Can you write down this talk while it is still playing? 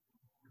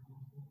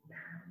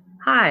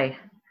Hi,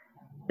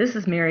 this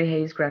is Mary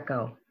Hayes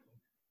Greco.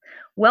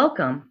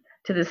 Welcome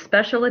to this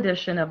special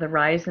edition of the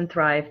Rise and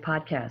Thrive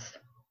podcast.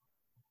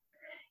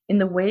 In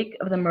the wake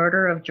of the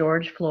murder of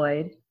George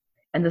Floyd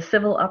and the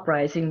civil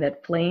uprising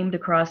that flamed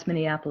across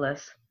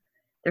Minneapolis,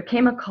 there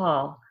came a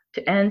call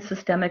to end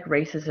systemic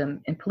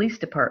racism in police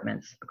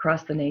departments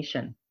across the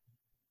nation.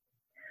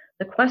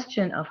 The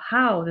question of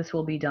how this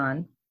will be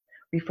done,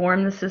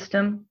 reform the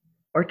system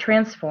or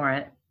transform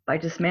it by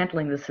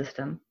dismantling the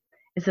system,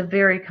 is a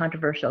very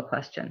controversial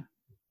question.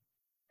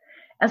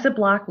 As a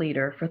block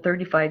leader for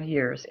 35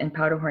 years in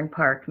Powderhorn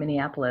Park,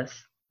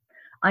 Minneapolis,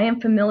 I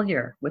am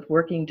familiar with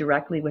working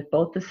directly with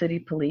both the city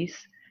police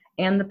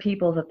and the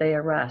people that they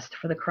arrest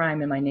for the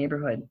crime in my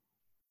neighborhood.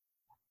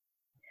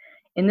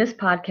 In this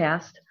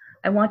podcast,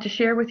 I want to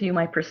share with you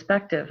my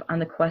perspective on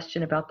the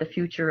question about the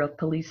future of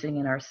policing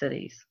in our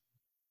cities.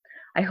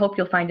 I hope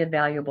you'll find it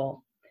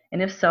valuable,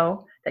 and if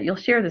so, that you'll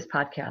share this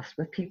podcast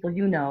with people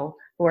you know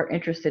who are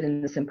interested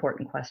in this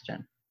important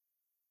question.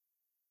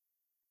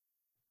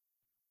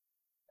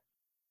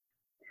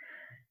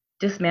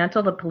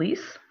 Dismantle the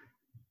police?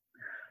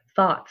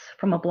 Thoughts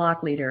from a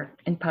block leader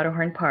in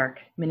Powderhorn Park,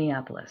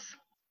 Minneapolis.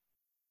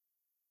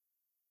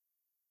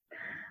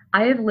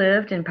 I have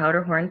lived in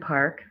Powderhorn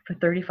Park for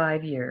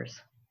 35 years.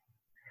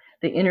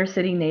 The inner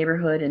city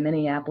neighborhood in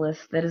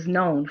Minneapolis that is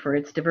known for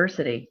its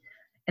diversity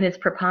and its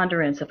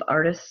preponderance of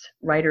artists,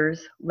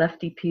 writers,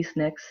 lefty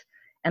peaceniks,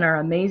 and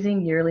our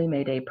amazing yearly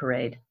May Day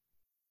parade.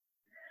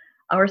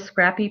 Our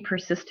scrappy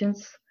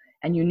persistence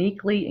and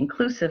uniquely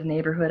inclusive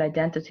neighborhood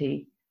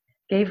identity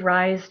gave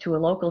rise to a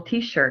local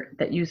t-shirt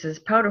that uses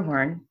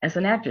Powderhorn as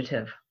an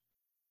adjective.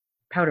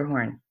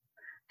 Powderhorn,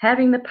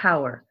 having the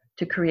power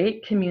to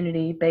create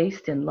community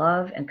based in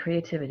love and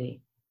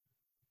creativity.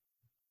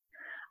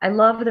 I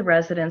love the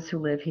residents who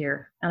live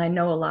here, and I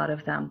know a lot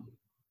of them.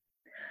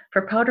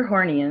 For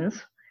Powderhornians,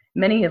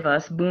 many of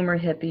us boomer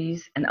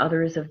hippies and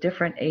others of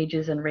different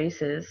ages and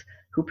races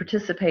who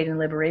participate in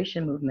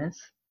liberation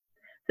movements,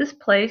 this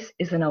place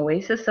is an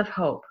oasis of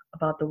hope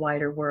about the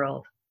wider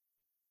world.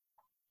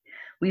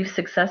 We've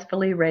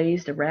successfully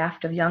raised a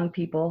raft of young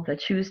people that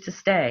choose to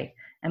stay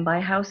and buy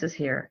houses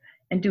here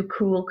and do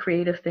cool,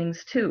 creative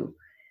things too,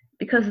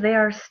 because they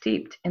are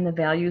steeped in the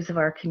values of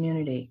our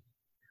community: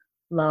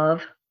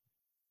 love,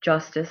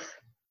 justice,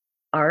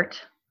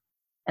 art,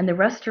 and the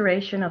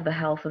restoration of the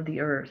health of the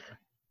earth.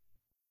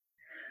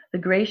 The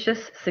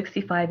gracious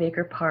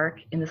 65-acre park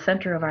in the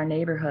center of our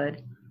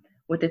neighborhood,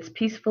 with its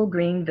peaceful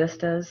green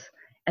vistas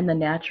and the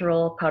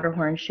natural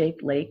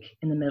Powderhorn-shaped lake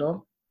in the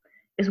middle,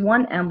 is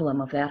one emblem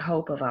of that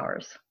hope of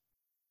ours.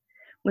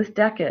 With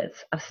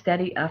decades of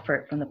steady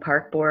effort from the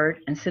park board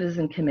and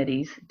citizen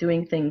committees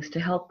doing things to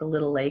help the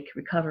little lake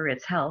recover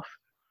its health,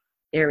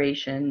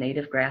 aeration,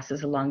 native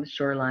grasses along the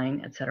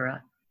shoreline,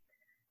 etc.,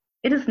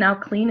 it is now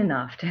clean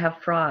enough to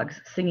have frogs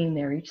singing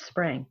there each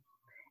spring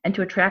and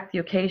to attract the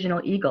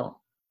occasional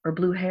eagle or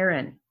blue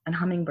heron and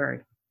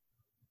hummingbird.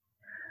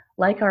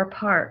 Like our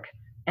park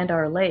and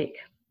our lake,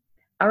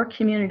 our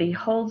community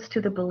holds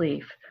to the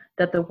belief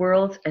that the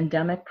world's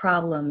endemic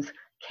problems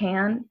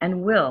can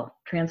and will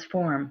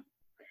transform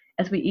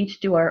as we each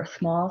do our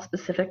small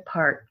specific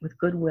part with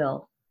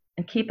goodwill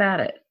and keep at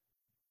it.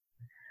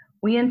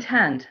 We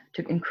intend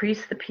to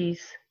increase the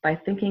peace by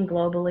thinking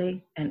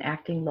globally and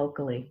acting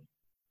locally.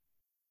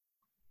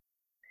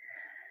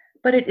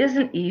 But it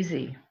isn't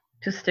easy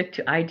to stick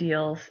to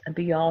ideals and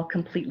be all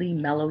completely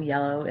mellow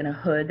yellow in a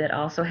hood that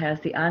also has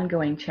the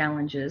ongoing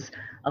challenges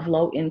of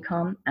low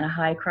income and a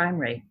high crime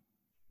rate.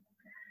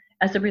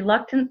 As a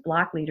reluctant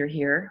block leader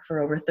here for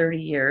over 30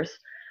 years,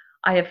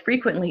 I have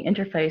frequently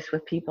interfaced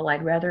with people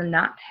I'd rather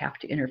not have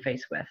to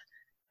interface with,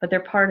 but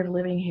they're part of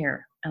living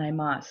here, and I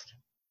must.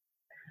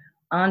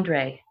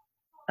 Andre,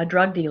 a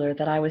drug dealer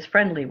that I was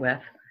friendly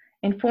with,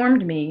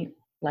 informed me,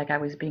 like I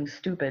was being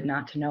stupid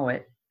not to know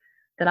it,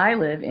 that I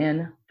live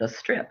in the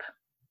Strip,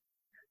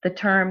 the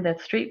term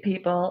that street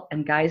people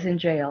and guys in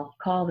jail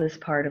call this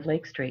part of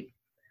Lake Street,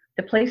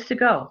 the place to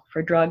go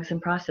for drugs and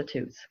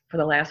prostitutes for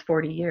the last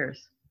 40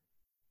 years.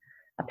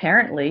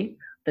 Apparently,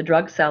 the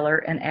drug seller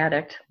and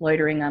addict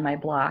loitering on my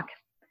block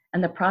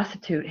and the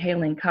prostitute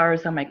hailing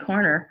cars on my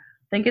corner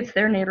think it's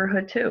their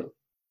neighborhood too.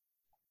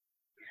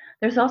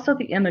 There's also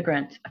the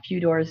immigrant a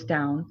few doors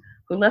down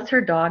who lets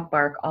her dog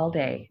bark all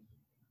day,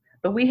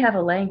 but we have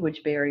a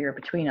language barrier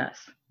between us.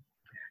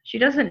 She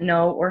doesn't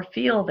know or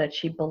feel that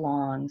she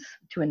belongs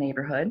to a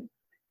neighborhood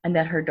and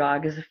that her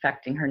dog is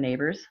affecting her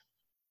neighbors.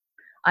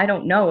 I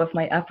don't know if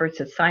my efforts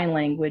at sign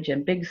language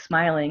and big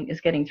smiling is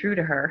getting through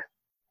to her.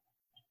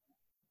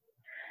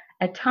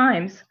 At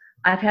times,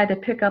 I've had to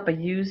pick up a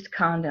used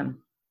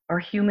condom or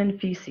human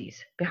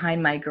feces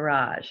behind my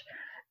garage.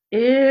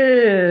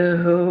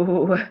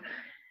 Ew.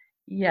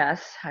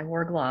 Yes, I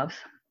wore gloves.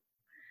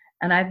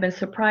 And I've been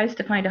surprised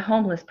to find a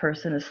homeless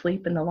person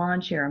asleep in the lawn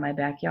chair in my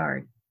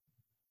backyard.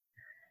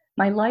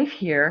 My life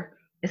here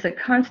is a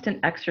constant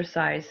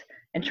exercise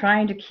in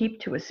trying to keep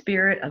to a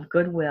spirit of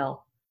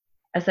goodwill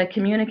as I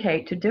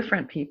communicate to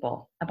different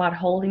people about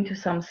holding to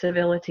some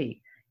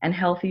civility and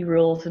healthy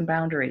rules and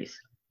boundaries,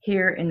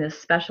 here in this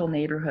special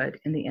neighborhood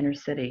in the inner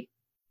city.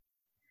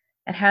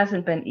 It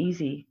hasn't been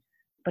easy,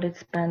 but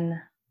it's been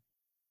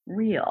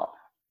real.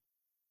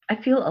 I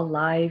feel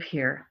alive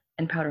here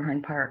in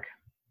Powderhorn Park.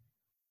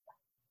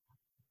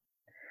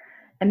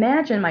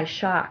 Imagine my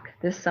shock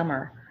this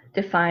summer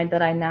to find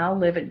that I now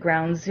live at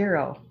ground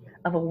zero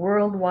of a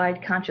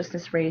worldwide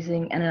consciousness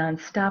raising and an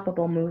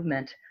unstoppable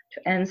movement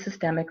to end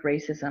systemic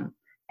racism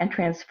and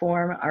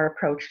transform our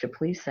approach to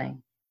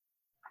policing.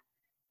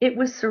 It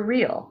was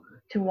surreal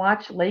to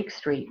watch Lake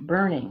Street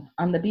burning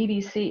on the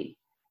BBC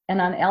and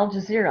on Al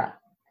Jazeera,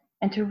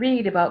 and to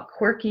read about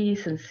quirky,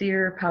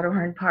 sincere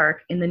Powderhorn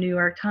Park in the New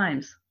York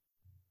Times.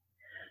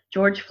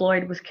 George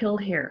Floyd was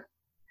killed here.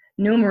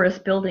 Numerous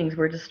buildings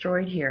were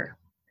destroyed here.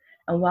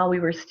 And while we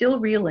were still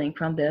reeling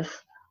from this,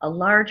 a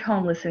large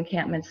homeless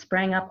encampment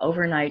sprang up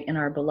overnight in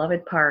our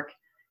beloved park,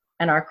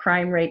 and our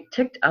crime rate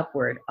ticked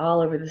upward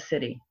all over the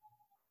city.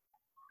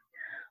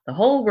 The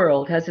whole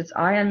world has its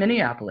eye on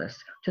Minneapolis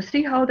to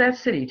see how that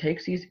city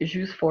takes these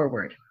issues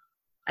forward,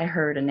 I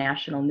heard a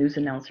national news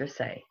announcer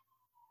say.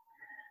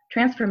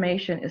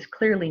 Transformation is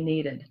clearly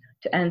needed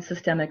to end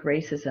systemic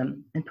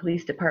racism in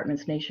police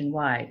departments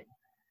nationwide.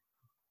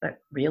 But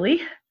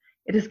really?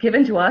 It is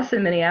given to us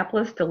in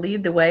Minneapolis to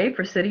lead the way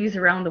for cities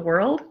around the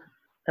world?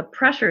 The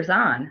pressure's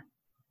on.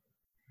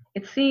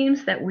 It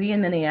seems that we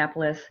in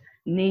Minneapolis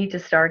need to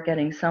start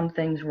getting some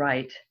things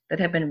right that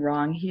have been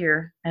wrong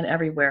here and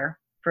everywhere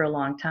for a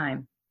long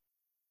time.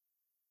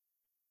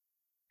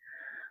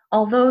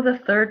 Although the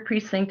 3rd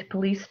Precinct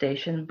police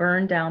station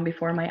burned down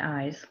before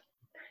my eyes,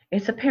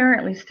 it's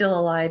apparently still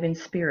alive in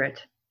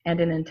spirit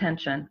and in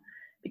intention,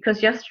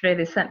 because yesterday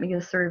they sent me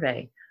a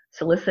survey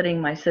soliciting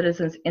my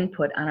citizens'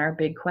 input on our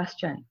big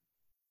question.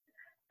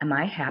 Am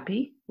I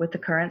happy with the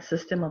current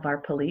system of our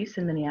police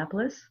in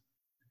Minneapolis?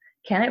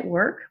 Can it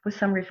work with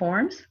some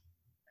reforms?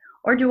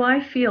 Or do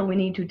I feel we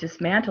need to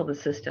dismantle the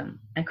system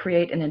and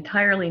create an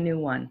entirely new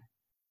one?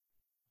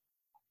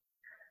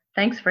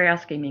 Thanks for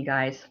asking me,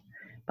 guys,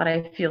 but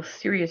I feel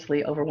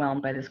seriously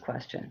overwhelmed by this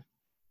question.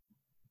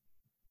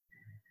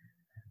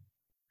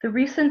 The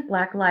recent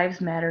Black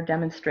Lives Matter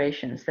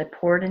demonstrations that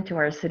poured into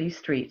our city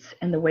streets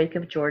in the wake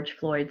of George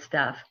Floyd's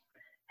death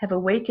have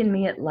awakened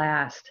me at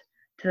last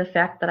to the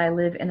fact that I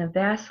live in a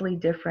vastly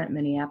different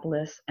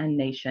Minneapolis and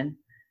nation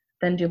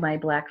than do my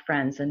Black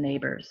friends and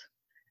neighbors,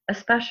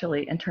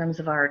 especially in terms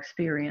of our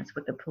experience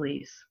with the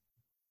police.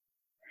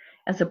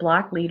 As a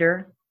Black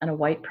leader and a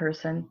white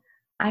person,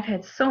 I've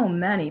had so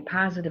many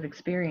positive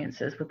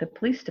experiences with the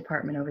police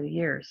department over the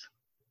years.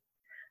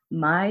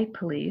 My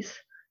police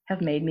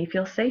have made me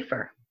feel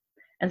safer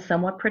and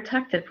somewhat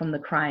protected from the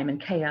crime and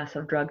chaos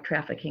of drug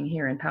trafficking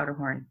here in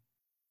Powderhorn.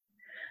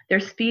 Their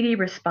speedy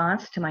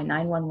response to my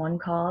 911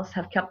 calls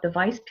have kept the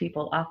vice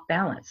people off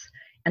balance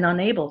and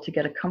unable to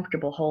get a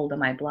comfortable hold of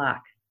my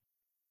block.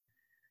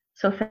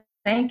 So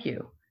thank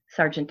you,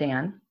 Sergeant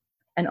Dan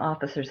and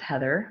Officers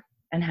Heather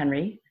and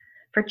Henry,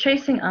 for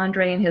chasing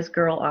Andre and his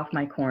girl off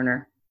my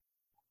corner.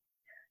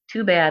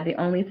 Too bad the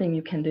only thing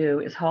you can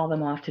do is haul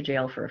them off to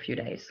jail for a few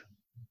days.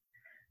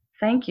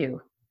 Thank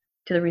you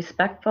to the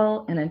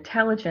respectful and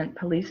intelligent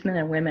policemen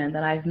and women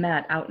that I've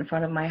met out in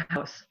front of my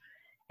house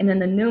and in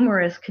the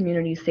numerous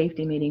community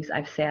safety meetings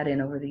I've sat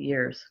in over the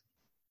years.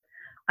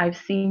 I've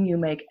seen you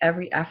make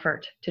every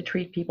effort to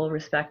treat people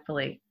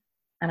respectfully,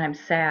 and I'm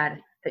sad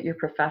that your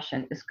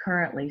profession is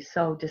currently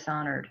so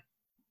dishonored.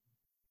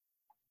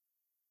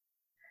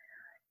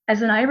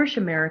 As an Irish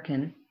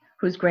American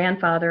whose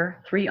grandfather,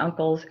 3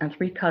 uncles, and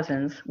 3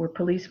 cousins were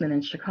policemen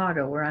in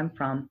Chicago, where I'm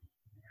from,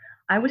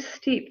 I was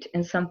steeped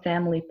in some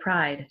family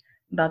pride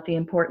about the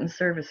important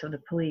service of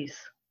the police.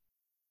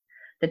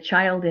 The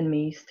child in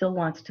me still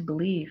wants to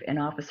believe in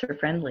Officer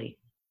Friendly.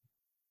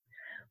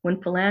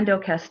 When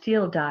Philando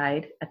Castile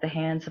died at the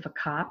hands of a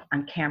cop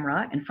on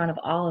camera in front of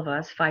all of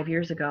us 5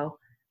 years ago,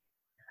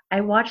 I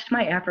watched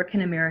my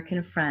African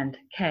American friend,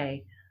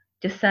 Kay,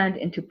 descend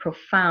into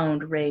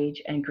profound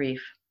rage and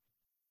grief,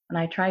 and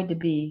I tried to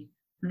be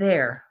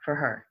there for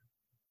her.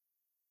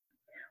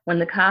 When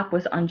the cop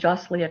was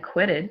unjustly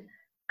acquitted,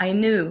 I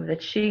knew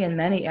that she and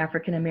many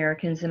African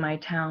Americans in my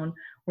town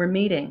were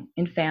meeting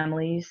in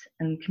families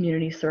and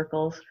community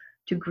circles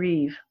to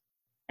grieve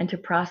and to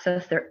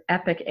process their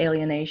epic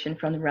alienation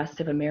from the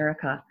rest of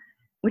America,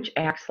 which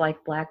acts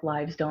like Black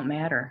lives don't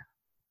matter.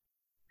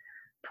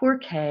 Poor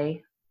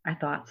Kay, I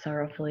thought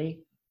sorrowfully.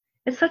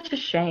 It's such a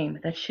shame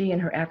that she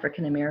and her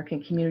African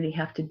American community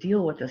have to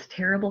deal with this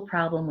terrible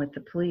problem with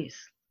the police.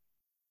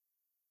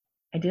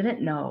 I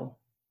didn't know.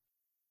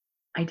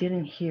 I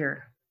didn't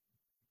hear.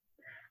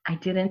 I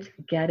didn't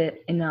get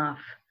it enough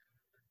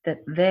that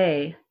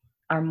they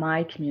are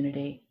my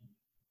community.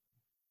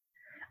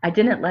 I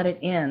didn't let it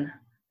in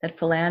that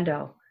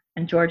Philando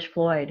and George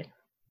Floyd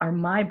are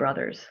my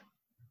brothers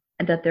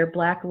and that their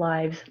Black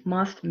lives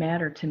must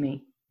matter to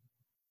me.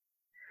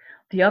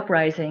 The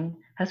uprising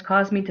has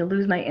caused me to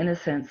lose my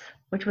innocence,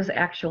 which was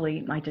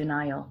actually my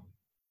denial.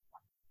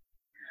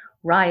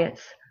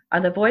 Riots are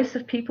the voice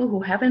of people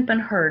who haven't been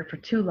heard for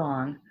too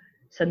long,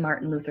 said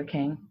Martin Luther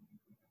King.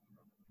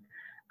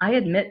 I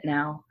admit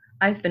now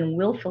I've been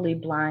willfully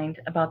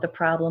blind about the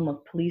problem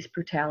of police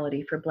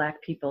brutality for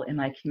Black people in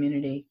my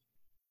community.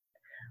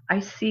 I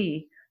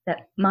see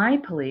that my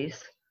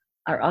police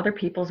are other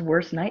people's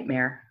worst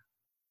nightmare.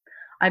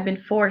 I've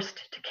been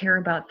forced to care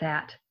about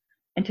that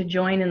and to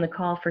join in the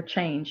call for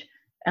change,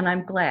 and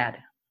I'm glad.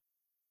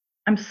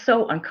 I'm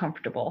so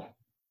uncomfortable,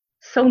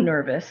 so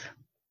nervous,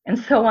 and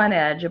so on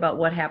edge about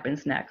what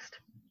happens next.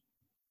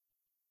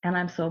 And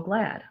I'm so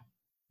glad.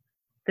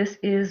 This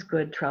is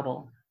good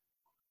trouble.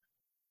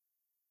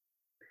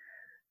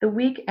 The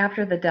week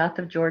after the death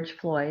of George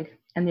Floyd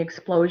and the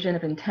explosion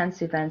of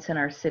intense events in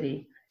our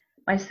city,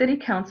 my city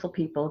council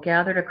people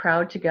gathered a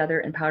crowd together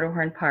in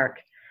Powderhorn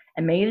Park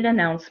and made an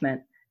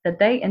announcement that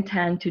they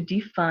intend to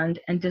defund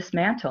and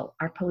dismantle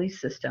our police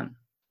system.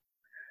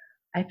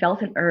 I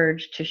felt an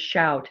urge to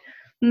shout,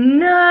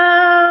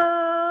 "No!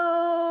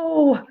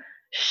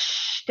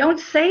 Shh, don't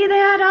say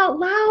that out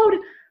loud.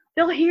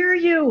 They'll hear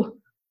you."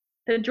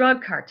 The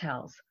drug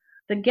cartels,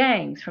 the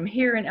gangs from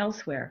here and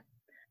elsewhere,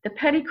 the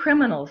petty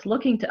criminals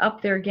looking to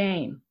up their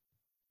game.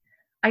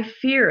 I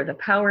fear the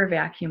power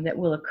vacuum that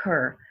will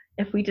occur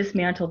if we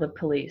dismantle the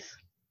police.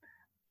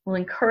 We'll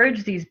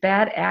encourage these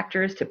bad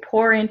actors to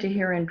pour into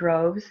here in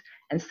droves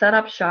and set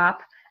up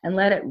shop and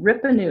let it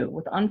rip anew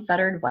with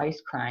unfettered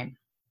vice crime.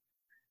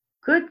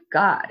 Good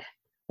God,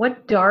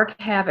 what dark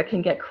havoc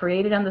can get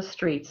created on the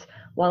streets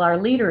while our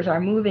leaders are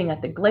moving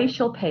at the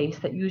glacial pace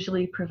that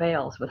usually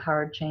prevails with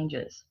hard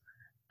changes.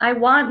 I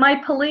want my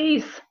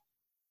police.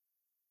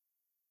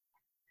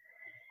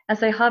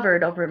 As I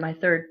hovered over my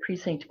third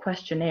precinct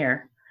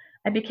questionnaire,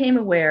 I became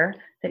aware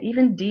that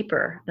even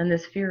deeper than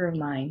this fear of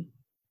mine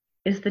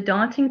is the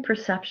daunting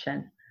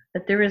perception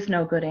that there is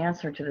no good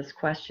answer to this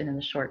question in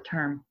the short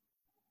term.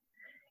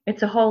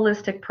 It's a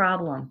holistic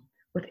problem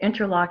with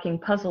interlocking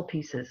puzzle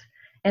pieces,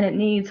 and it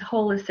needs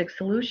holistic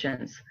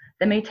solutions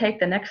that may take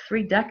the next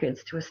 3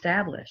 decades to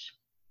establish.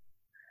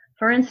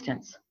 For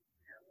instance,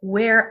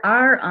 where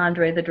are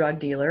Andre the drug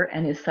dealer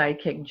and his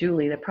sidekick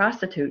Julie the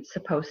prostitute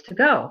supposed to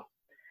go?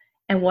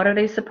 And what are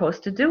they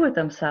supposed to do with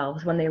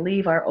themselves when they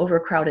leave our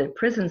overcrowded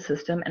prison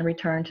system and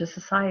return to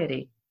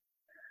society?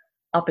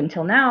 Up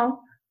until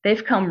now,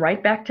 they've come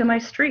right back to my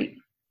street.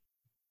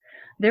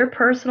 Their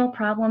personal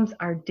problems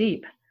are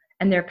deep,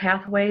 and their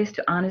pathways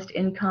to honest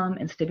income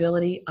and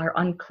stability are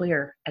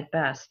unclear at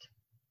best.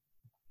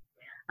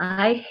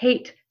 I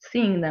hate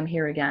seeing them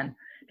here again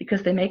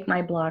because they make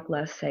my block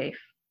less safe.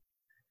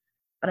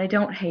 But I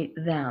don't hate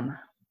them.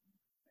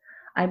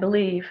 I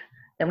believe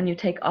that when you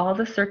take all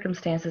the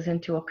circumstances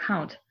into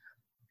account,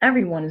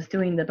 everyone is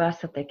doing the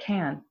best that they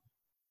can.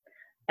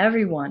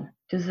 Everyone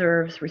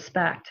deserves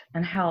respect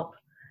and help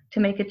to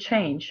make a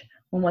change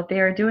when what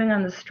they are doing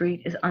on the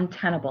street is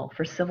untenable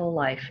for civil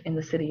life in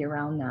the city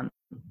around them.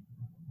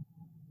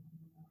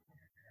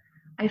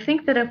 I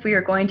think that if we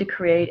are going to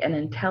create an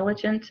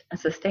intelligent and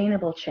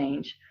sustainable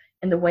change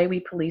in the way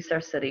we police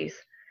our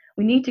cities,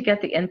 we need to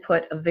get the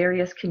input of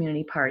various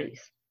community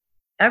parties,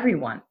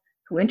 everyone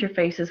who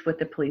interfaces with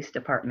the police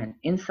department,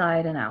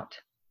 inside and out.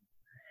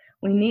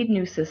 We need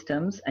new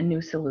systems and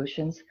new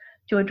solutions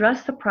to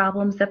address the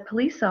problems that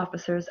police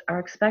officers are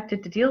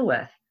expected to deal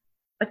with,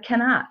 but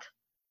cannot.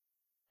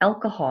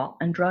 Alcohol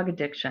and drug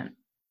addiction,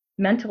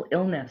 mental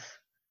illness,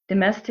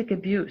 domestic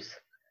abuse,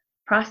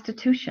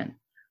 prostitution,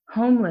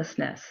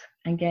 homelessness,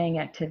 and gang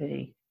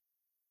activity.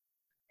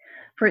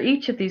 For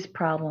each of these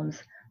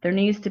problems, there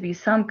needs to be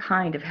some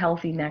kind of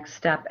healthy next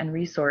step and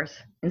resource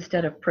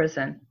instead of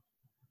prison.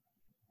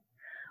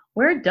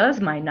 Where does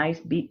my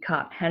nice beat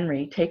cop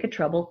Henry take a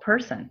troubled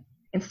person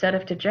instead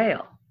of to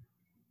jail?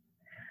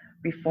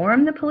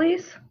 Reform the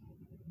police?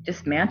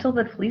 Dismantle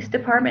the police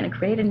department and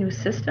create a new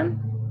system?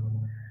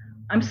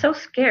 I'm so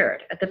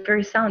scared at the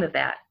very sound of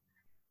that,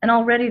 and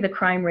already the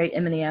crime rate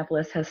in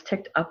Minneapolis has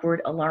ticked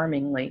upward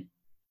alarmingly.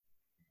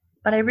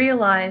 But I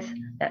realize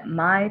that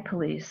my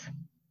police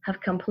have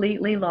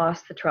completely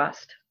lost the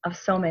trust of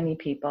so many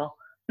people,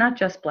 not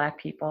just Black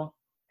people,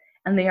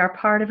 and they are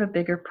part of a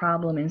bigger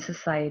problem in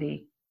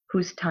society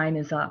whose time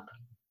is up.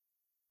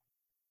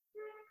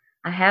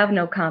 I have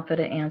no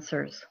confident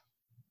answers.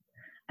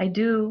 I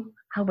do,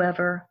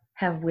 however,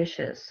 have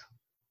wishes.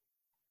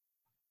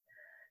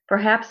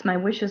 Perhaps my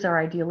wishes are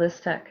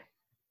idealistic,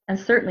 and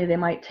certainly they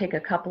might take a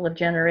couple of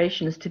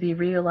generations to be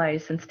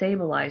realized and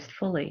stabilized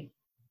fully.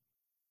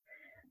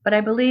 But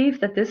I believe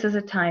that this is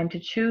a time to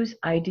choose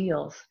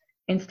ideals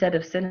instead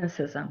of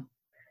cynicism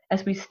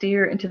as we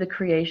steer into the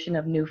creation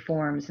of new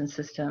forms and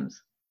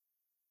systems.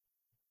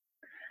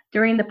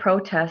 During the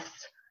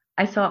protests,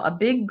 I saw a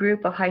big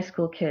group of high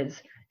school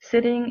kids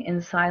sitting in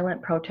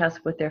silent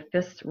protest with their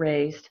fists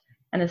raised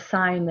and a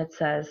sign that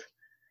says,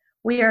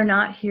 "We are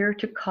not here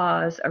to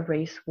cause a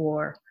race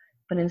war,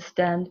 but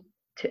instead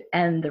to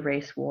end the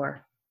race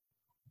war."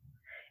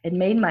 It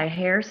made my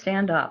hair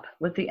stand up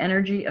with the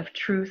energy of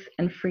truth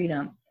and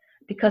freedom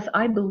because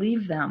I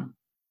believe them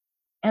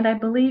and I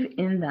believe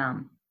in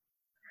them.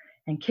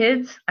 And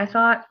kids, I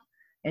thought,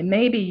 it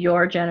may be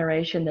your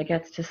generation that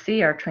gets to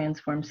see our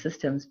transformed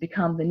systems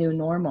become the new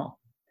normal,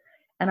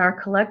 and our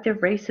collective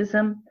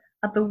racism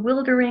a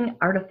bewildering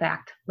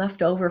artifact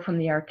left over from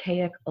the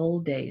archaic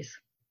old days.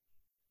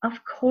 Of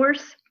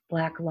course,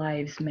 Black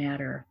lives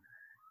matter.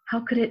 How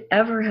could it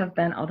ever have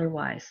been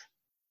otherwise?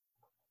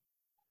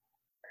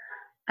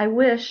 I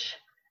wish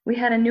we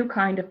had a new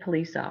kind of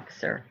police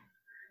officer,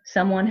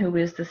 someone who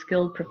is the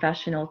skilled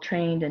professional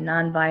trained in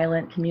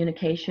nonviolent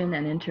communication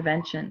and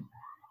intervention,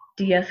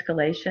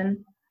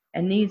 de-escalation,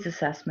 and needs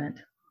assessment.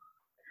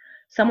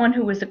 Someone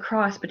who is a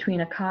cross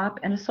between a cop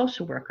and a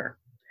social worker,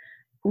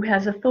 who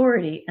has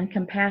authority and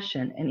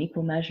compassion in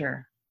equal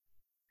measure.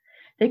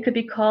 They could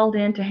be called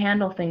in to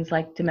handle things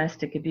like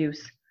domestic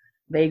abuse,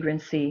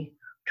 vagrancy,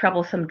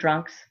 troublesome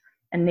drunks,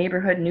 and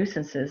neighborhood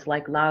nuisances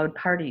like loud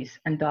parties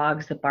and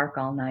dogs that bark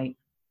all night.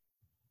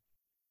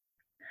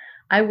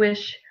 I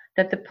wish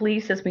that the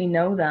police as we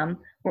know them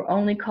were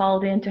only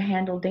called in to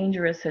handle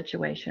dangerous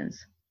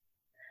situations.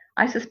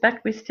 I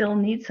suspect we still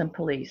need some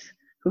police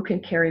who can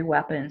carry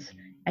weapons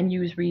and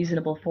use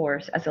reasonable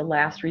force as a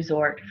last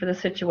resort for the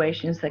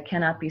situations that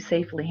cannot be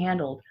safely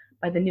handled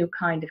by the new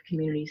kind of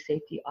community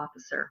safety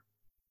officer.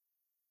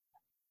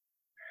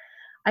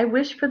 I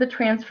wish for the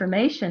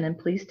transformation in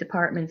police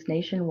departments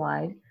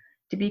nationwide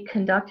to be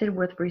conducted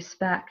with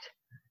respect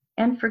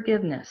and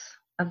forgiveness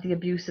of the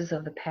abuses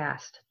of the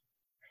past,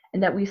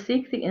 and that we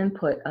seek the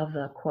input of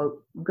the,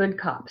 quote, good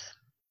cops.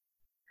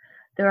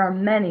 There are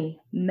many,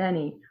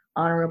 many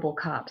honorable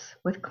cops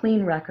with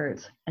clean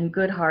records and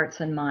good hearts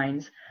and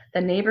minds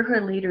that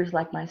neighborhood leaders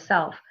like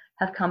myself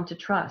have come to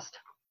trust.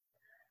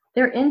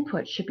 Their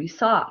input should be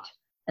sought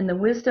and the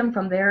wisdom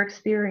from their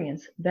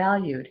experience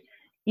valued,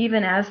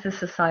 even as the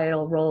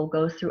societal role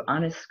goes through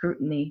honest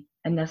scrutiny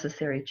and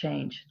necessary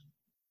change.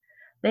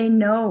 They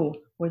know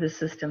where the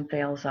system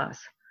fails us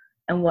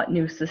and what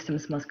new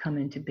systems must come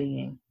into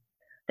being.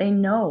 They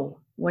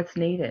know what's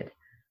needed.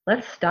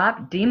 Let's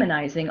stop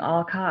demonizing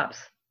all cops.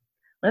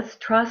 Let's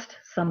trust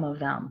some of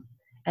them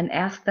and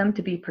ask them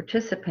to be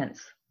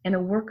participants in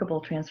a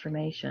workable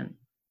transformation.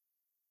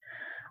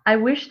 I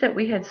wish that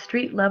we had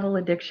street-level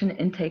addiction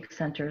intake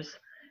centers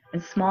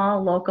and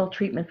small local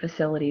treatment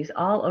facilities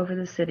all over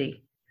the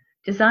city,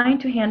 designed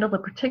to handle the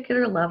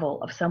particular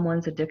level of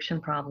someone's addiction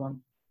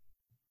problem.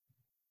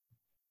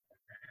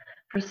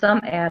 For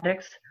some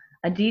addicts,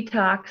 a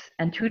detox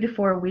and 2 to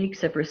 4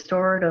 weeks of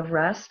restorative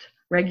rest,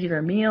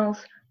 regular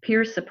meals,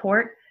 peer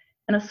support,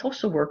 and a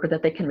social worker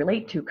that they can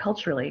relate to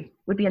culturally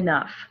would be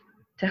enough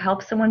to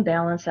help someone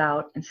balance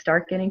out and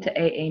start getting to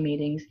AA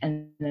meetings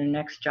and their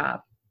next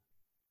job.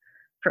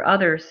 For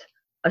others,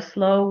 a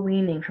slow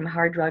weaning from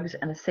hard drugs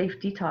and a safe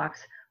detox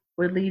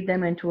would lead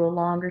them into a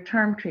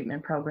longer-term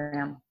treatment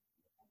program.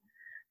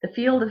 The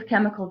field of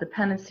chemical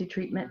dependency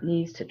treatment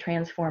needs to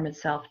transform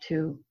itself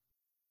too.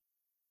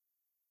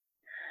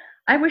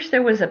 I wish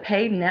there was a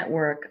paid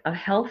network of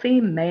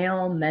healthy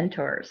male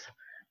mentors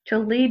to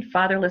lead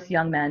fatherless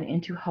young men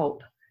into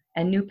hope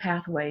and new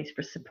pathways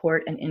for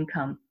support and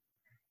income,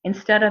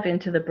 instead of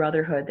into the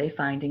brotherhood they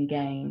find in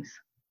gangs.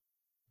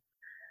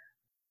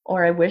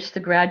 Or I wish the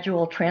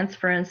gradual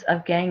transference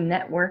of gang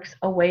networks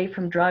away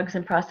from drugs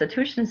and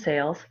prostitution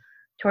sales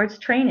towards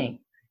training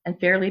and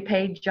fairly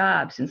paid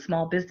jobs in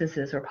small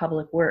businesses or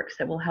public works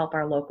that will help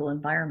our local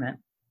environment.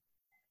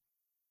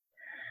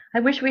 I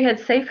wish we had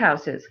safe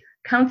houses,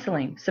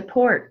 counseling,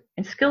 support,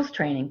 and skills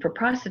training for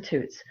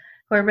prostitutes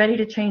who are ready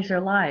to change their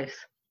lives,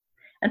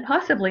 and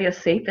possibly a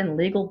safe and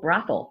legal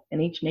brothel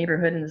in each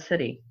neighborhood in the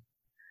city.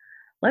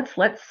 Let's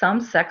let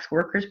some sex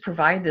workers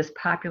provide this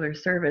popular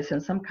service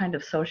in some kind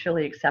of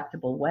socially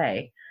acceptable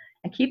way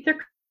and keep their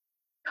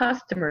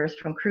customers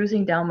from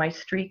cruising down my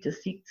street to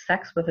seek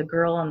sex with a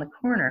girl on the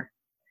corner.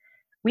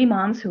 We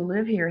moms who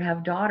live here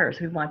have daughters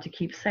we want to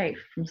keep safe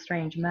from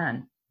strange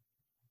men.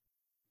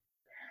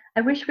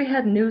 I wish we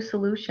had new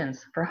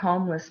solutions for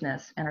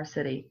homelessness in our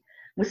city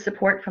with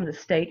support from the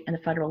state and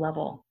the federal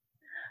level.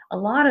 A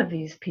lot of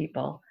these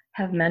people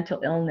have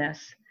mental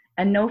illness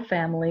and no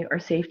family or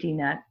safety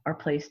net or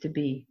place to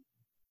be.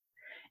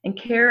 In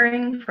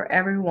caring for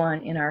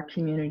everyone in our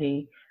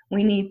community,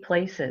 we need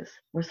places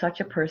where such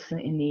a person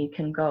in need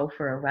can go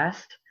for a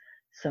rest,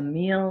 some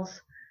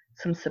meals,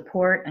 some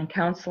support and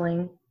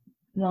counseling,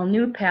 while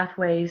new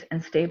pathways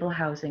and stable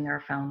housing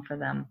are found for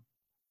them.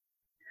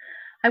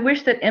 I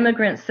wish that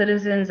immigrant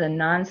citizens and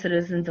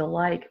non-citizens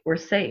alike were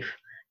safe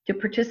to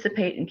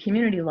participate in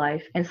community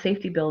life and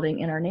safety building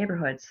in our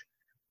neighborhoods,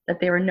 that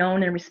they were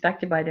known and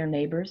respected by their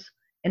neighbors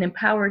and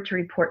empowered to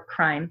report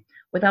crime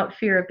without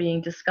fear of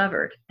being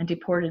discovered and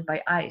deported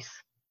by ICE.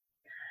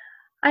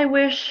 I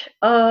wish,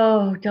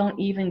 don't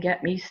even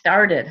get me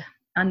started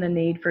on the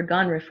need for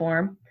gun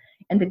reform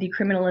and the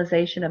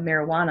decriminalization of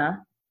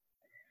marijuana.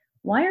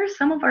 Why are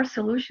some of our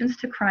solutions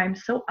to crime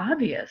so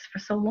obvious for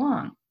so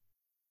long?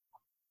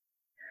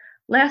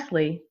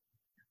 Lastly,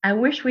 I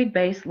wish we'd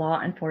base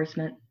law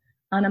enforcement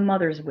on a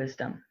mother's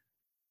wisdom.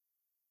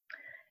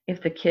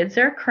 If the kids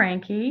are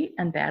cranky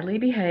and badly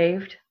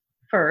behaved,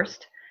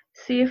 first,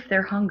 see if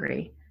they're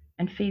hungry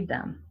and feed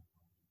them.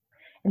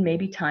 And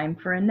maybe time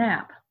for a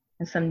nap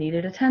and some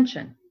needed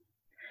attention.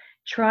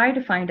 Try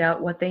to find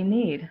out what they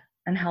need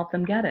and help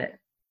them get it.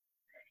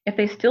 If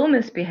they still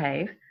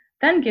misbehave,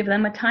 Then give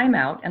them a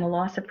timeout and a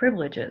loss of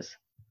privileges.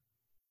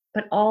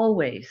 But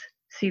always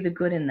see the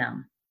good in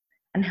them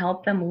and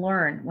help them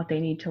learn what they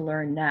need to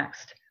learn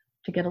next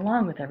to get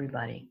along with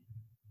everybody.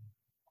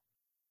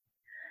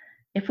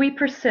 If we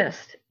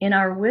persist in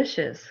our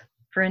wishes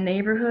for a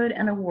neighborhood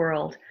and a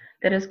world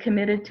that is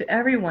committed to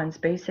everyone's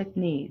basic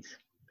needs,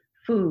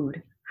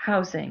 food,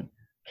 housing,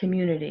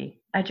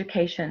 community,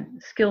 education,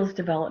 skills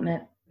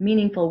development,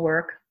 meaningful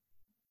work,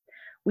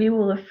 we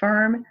will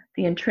affirm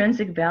the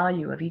intrinsic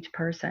value of each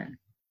person.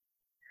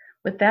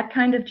 With that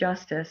kind of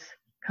justice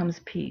comes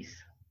peace.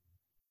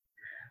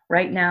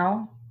 Right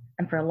now,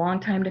 and for a long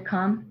time to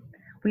come,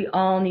 we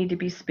all need to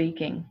be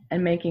speaking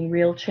and making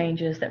real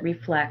changes that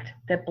reflect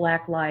that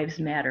Black lives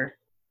matter.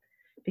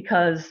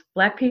 Because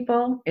Black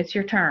people, it's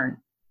your turn.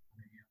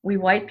 We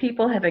white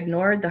people have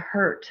ignored the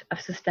hurt of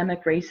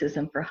systemic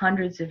racism for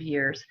hundreds of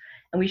years,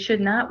 and we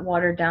should not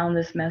water down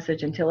this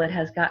message until it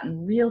has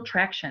gotten real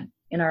traction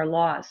in our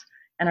laws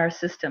and our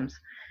systems,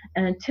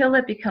 and until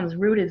it becomes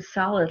rooted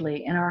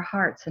solidly in our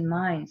hearts and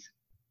minds.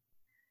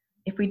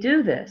 If we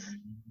do this,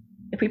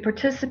 if we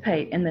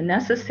participate in the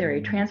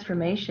necessary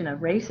transformation of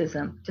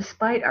racism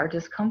despite our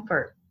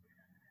discomfort,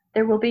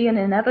 there will be an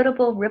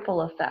inevitable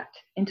ripple effect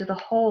into the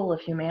whole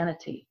of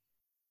humanity.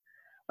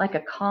 Like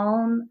a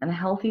calm and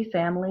healthy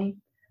family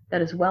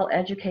that is well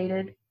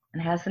educated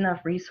and has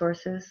enough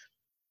resources,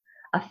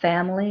 a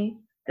family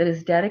that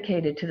is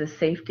dedicated to the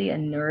safety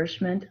and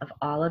nourishment of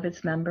all of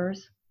its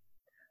members,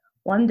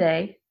 one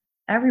day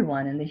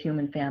everyone in the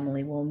human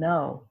family will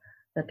know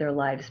that their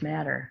lives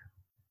matter.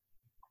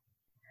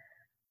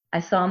 I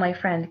saw my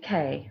friend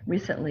Kay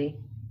recently,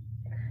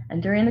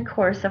 and during the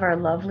course of our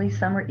lovely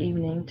summer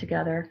evening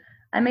together,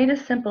 I made a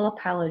simple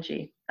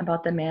apology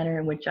about the manner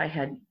in which I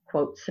had,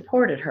 quote,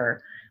 supported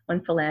her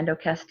when Philando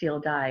Castile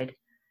died,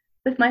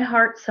 with my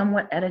heart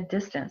somewhat at a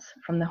distance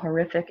from the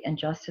horrific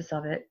injustice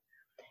of it,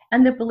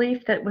 and the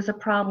belief that it was a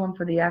problem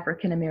for the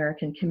African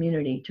American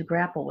community to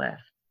grapple with.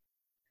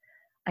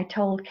 I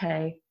told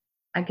Kay,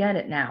 I get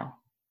it now.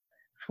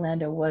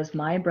 Philando was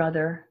my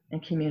brother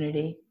and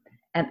community,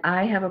 and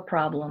I have a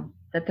problem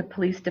that the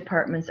police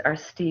departments are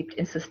steeped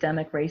in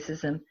systemic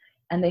racism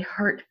and they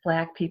hurt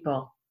Black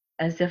people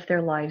as if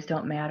their lives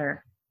don't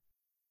matter.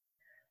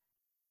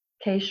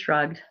 Kay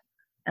shrugged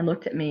and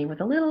looked at me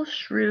with a little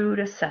shrewd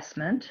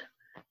assessment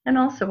and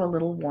also a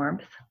little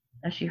warmth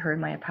as she heard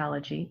my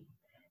apology,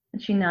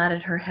 and she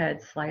nodded her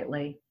head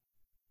slightly.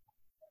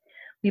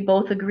 We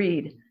both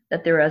agreed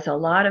that there is a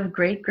lot of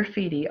great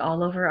graffiti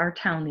all over our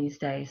town these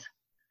days.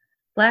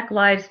 Black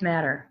lives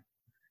matter.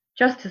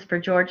 Justice for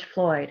George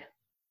Floyd.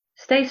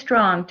 Stay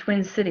strong,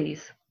 Twin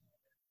Cities.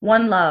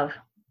 One love.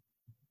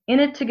 In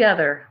it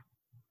together.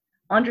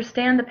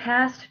 Understand the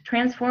past,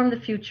 transform the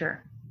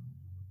future.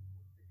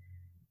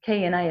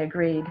 Kay and I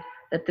agreed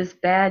that this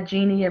bad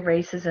genie of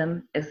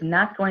racism is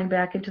not going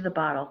back into the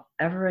bottle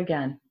ever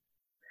again.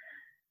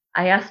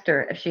 I asked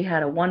her if she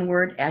had a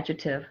one-word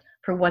adjective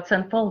for what's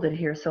unfolded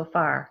here so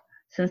far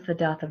since the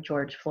death of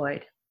George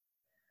Floyd.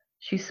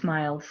 She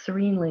smiled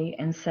serenely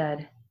and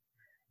said,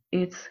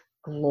 "It's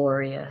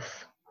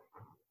glorious."